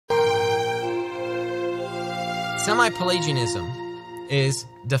Semi-Pelagianism is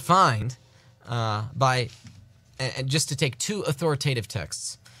defined by, just to take two authoritative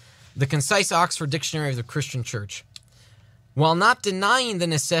texts, the concise Oxford Dictionary of the Christian Church, while not denying the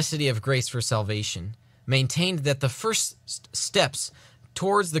necessity of grace for salvation, maintained that the first steps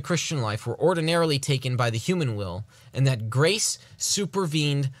towards the Christian life were ordinarily taken by the human will, and that grace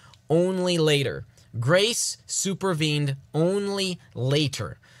supervened only later. Grace supervened only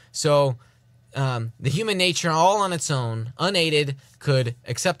later. So the human nature, all on its own, unaided, could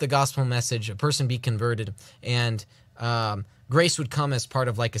accept the gospel message, a person be converted, and grace would come as part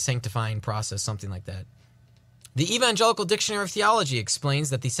of like a sanctifying process, something like that. The Evangelical Dictionary of Theology explains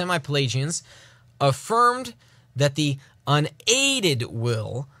that the Semi-Pelagians affirmed that the unaided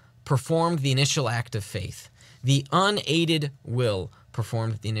will performed the initial act of faith. The unaided will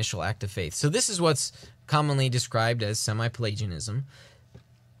performed the initial act of faith. So this is what's commonly described as Semi-Pelagianism.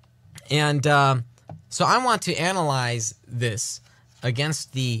 And so I want to analyze this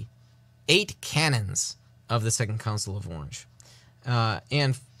against the 8 canons of the Second Council of Orange.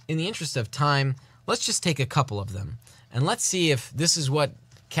 And in the interest of time, let's just take a couple of them, and let's see if this is what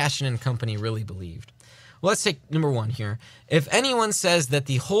Cashin and company really believed. Well, let's take number 1 here. If anyone says that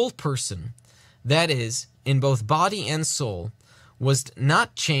the whole person, that is, in both body and soul, was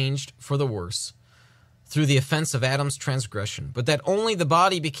not changed for the worse through the offense of Adam's transgression, but that only the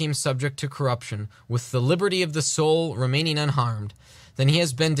body became subject to corruption, with the liberty of the soul remaining unharmed, then he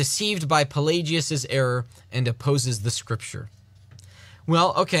has been deceived by Pelagius's error and opposes the Scripture.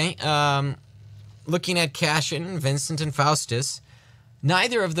 Well, okay, looking at Cashin, Vincent, and Faustus,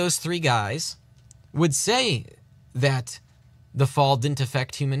 neither of those 3 guys would say that the fall didn't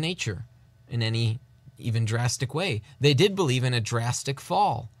affect human nature in any even drastic way. They did believe in a drastic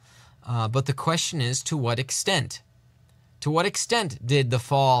fall. But the question is, to what extent? To what extent did the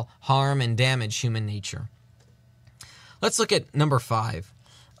fall harm and damage human nature? Let's look at number 5.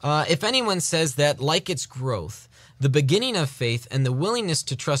 If anyone says that, like its growth, the beginning of faith and the willingness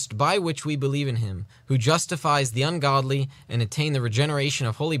to trust by which we believe in him, who justifies the ungodly and attain the regeneration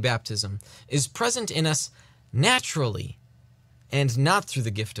of holy baptism, is present in us naturally and not through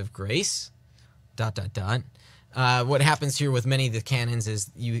the gift of grace, ... What happens here with many of the canons is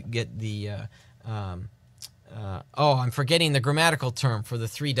you get the, I'm forgetting the grammatical term for the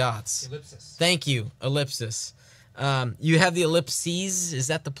 3 dots. Ellipsis. Thank you, ellipsis. You have the ellipses, is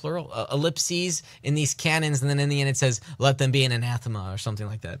that the plural? Ellipses in these canons, and then in the end it says, let them be an anathema, or something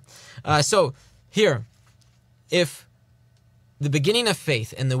like that. So here, if the beginning of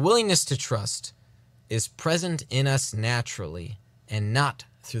faith and the willingness to trust is present in us naturally and not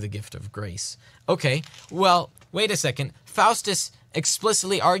through the gift of grace. Okay, well, wait a second. Faustus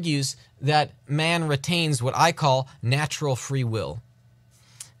explicitly argues that man retains what I call natural free will.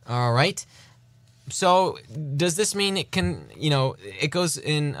 All right? So does this mean it can, it goes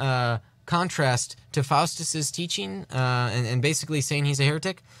in contrast to Faustus's teaching and basically saying he's a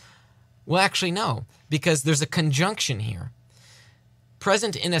heretic? Well, actually, no, because there's a conjunction here.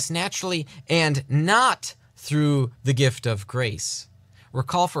 Present in us naturally and not through the gift of grace.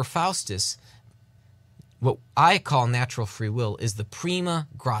 Recall for Faustus, what I call natural free will is the prima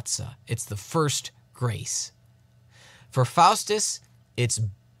grazia. It's the first grace. For Faustus, it's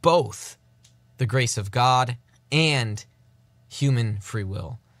both the grace of God and human free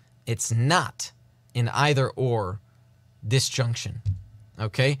will. It's not in either or disjunction.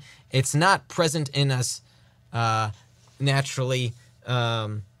 Okay? It's not present in us naturally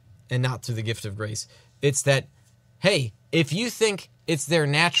and not through the gift of grace. It's that, hey, if you think it's there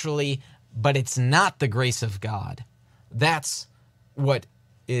naturally, but it's not the grace of God, that's what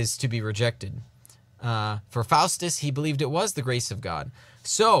is to be rejected. For Faustus, he believed it was the grace of God.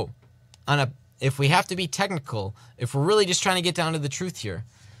 So, if we have to be technical, if we're really just trying to get down to the truth here,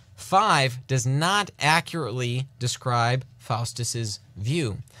 5 does not accurately describe Faustus's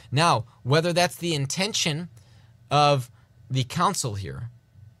view. Now, whether that's the intention of the council here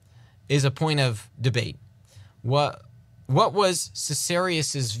is a point of debate. What was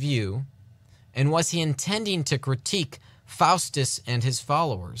Caesarius's view, and was he intending to critique Faustus and his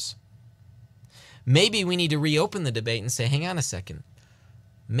followers? Maybe we need to reopen the debate and say, hang on a second.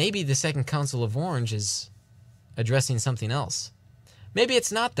 Maybe the Second Council of Orange is addressing something else. Maybe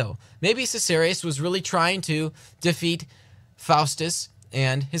it's not, though. Maybe Caesarius was really trying to defeat Faustus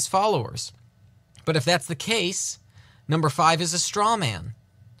and his followers. But if that's the case, number 5 is a straw man.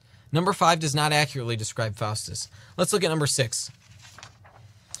 Number 5 does not accurately describe Faustus. Let's look at number 6.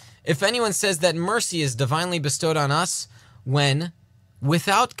 If anyone says that mercy is divinely bestowed on us when,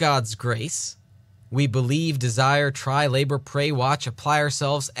 without God's grace, we believe, desire, try, labor, pray, watch, apply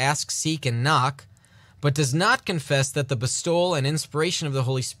ourselves, ask, seek, and knock, but does not confess that the bestowal and inspiration of the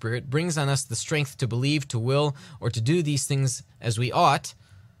Holy Spirit brings on us the strength to believe, to will, or to do these things as we ought, ...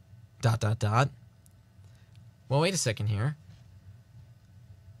 Well, wait a second here.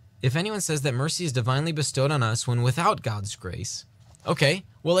 If anyone says that mercy is divinely bestowed on us when without God's grace, okay,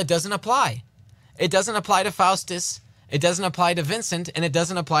 well, it doesn't apply. It doesn't apply to Faustus, it doesn't apply to Vincent, and it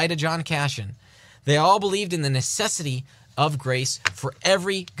doesn't apply to John Cassian. They all believed in the necessity of grace for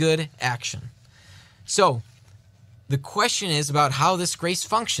every good action. So, the question is about how this grace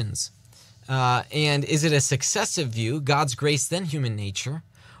functions. And is it a successive view, God's grace then human nature,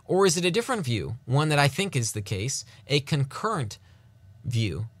 or is it a different view, one that I think is the case, a concurrent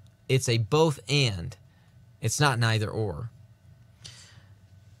view? It's a both and. It's not neither or.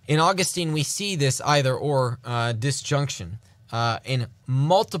 In Augustine, we see this either or disjunction. In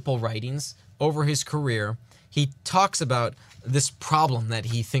multiple writings over his career, he talks about this problem that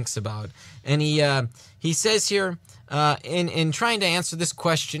he thinks about. And he says here, in trying to answer this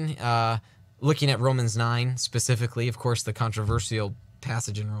question, looking at Romans 9 specifically, of course, the controversial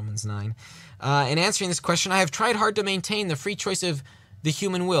passage in Romans 9, in answering this question, I have tried hard to maintain the free choice of the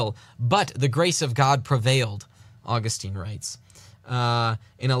human will, but the grace of God prevailed, Augustine writes.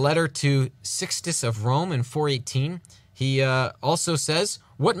 In a letter to Sixtus of Rome in 418, he also says,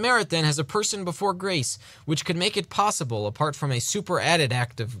 what merit then has a person before grace, which could make it possible, apart from a superadded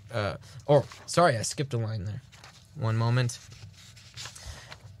act of... sorry, I skipped a line there. One moment.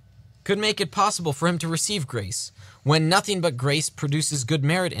 Could make it possible for him to receive grace, when nothing but grace produces good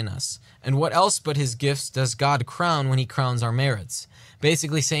merit in us. And what else but his gifts does God crown when he crowns our merits?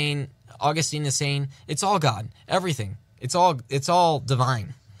 Basically saying, Augustine is saying, it's all God, everything. It's all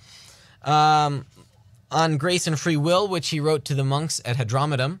divine. On grace and free will, which he wrote to the monks at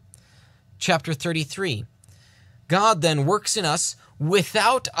Hadramedum, chapter 33. God then works in us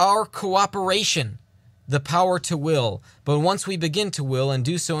without our cooperation, the power to will. But once we begin to will and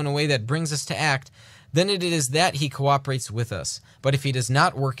do so in a way that brings us to act, then it is that he cooperates with us. But if he does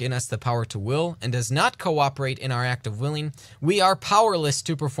not work in us the power to will and does not cooperate in our act of willing, we are powerless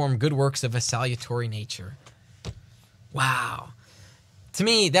to perform good works of a salutary nature. Wow. To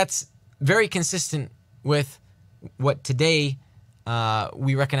me, that's very consistent with what today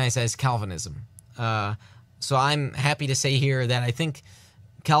we recognize as Calvinism. So I'm happy to say here that I think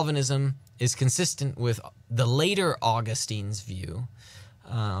Calvinism is consistent with the later Augustine's view.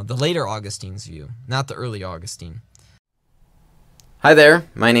 The later Augustine's view, not the early Augustine. Hi there,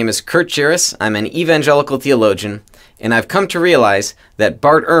 my name is Kurt Jiris. I'm an evangelical theologian, and I've come to realize that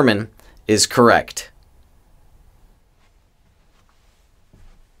Bart Ehrman is correct.